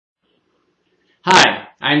Hi,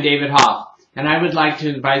 I'm David Hoff, and I would like to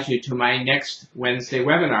invite you to my next Wednesday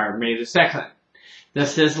webinar, May the 2nd. The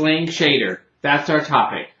Sizzling shader. That's our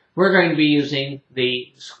topic. We're going to be using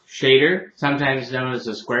the shader, sometimes known as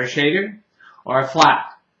a square shader, or a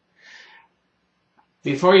flat.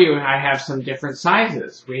 Before you, I have some different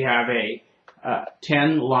sizes. We have a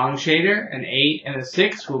 10 long shader, an 8, and a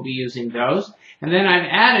 6. We'll be using those. And then I've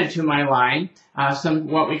added to my line some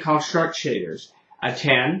what we call short shaders, a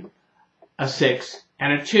 10, a 6,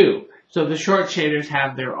 and a 2. So the short shaders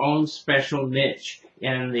have their own special niche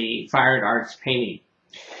in the Fine Arts painting.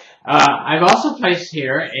 I've also placed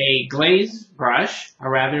here a glaze brush, a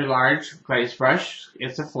rather large glaze brush.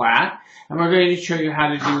 It's a flat, and we're going to show you how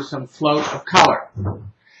to do some float of color.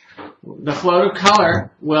 The float of color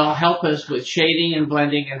will help us with shading and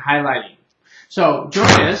blending and highlighting. So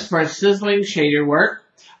join us for a sizzling shader work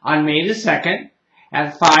on May the 2nd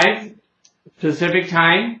at 5 Pacific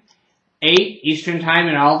Time, 8 Eastern Time,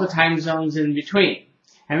 and all the time zones in between.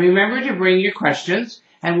 And remember to bring your questions,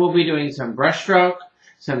 and we'll be doing some brushstroke,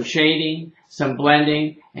 some shading, some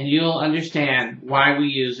blending, and you'll understand why we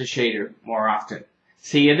use a shader more often.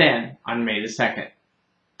 See you then on May the 2nd.